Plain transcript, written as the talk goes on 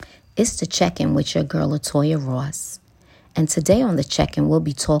It's the check-in with your girl, Latoya Ross. And today on the check-in, we'll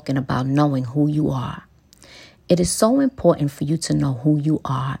be talking about knowing who you are. It is so important for you to know who you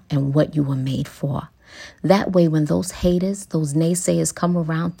are and what you were made for. That way, when those haters, those naysayers come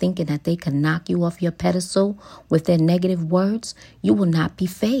around thinking that they can knock you off your pedestal with their negative words, you will not be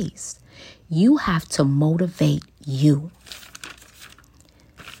fazed. You have to motivate you.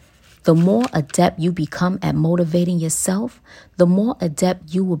 The more adept you become at motivating yourself, the more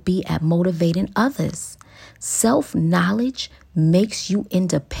adept you will be at motivating others. Self-knowledge makes you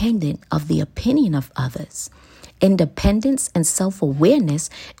independent of the opinion of others. Independence and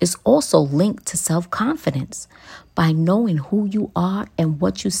self-awareness is also linked to self-confidence. By knowing who you are and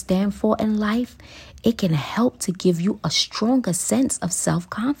what you stand for in life, it can help to give you a stronger sense of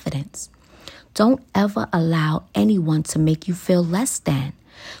self-confidence. Don't ever allow anyone to make you feel less than.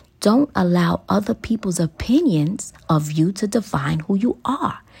 Don't allow other people's opinions of you to define who you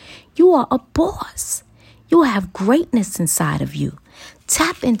are. You are a boss. You have greatness inside of you.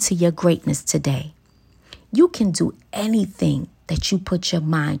 Tap into your greatness today. You can do anything that you put your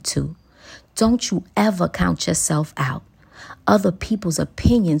mind to. Don't you ever count yourself out. Other people's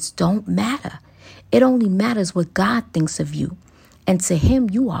opinions don't matter. It only matters what God thinks of you. And to Him,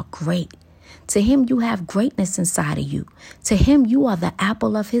 you are great. To Him, you have greatness inside of you. To Him, you are the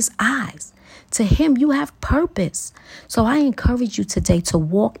apple of His eyes. To Him, you have purpose. So I encourage you today to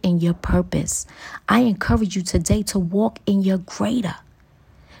walk in your purpose. I encourage you today to walk in your greater.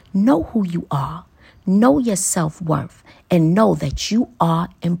 Know who you are. Know your self-worth. And know that you are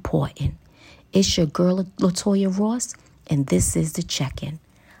important. It's your girl, Latoya Ross, and this is the check-in.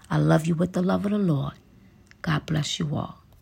 I love you with the love of the Lord. God bless you all.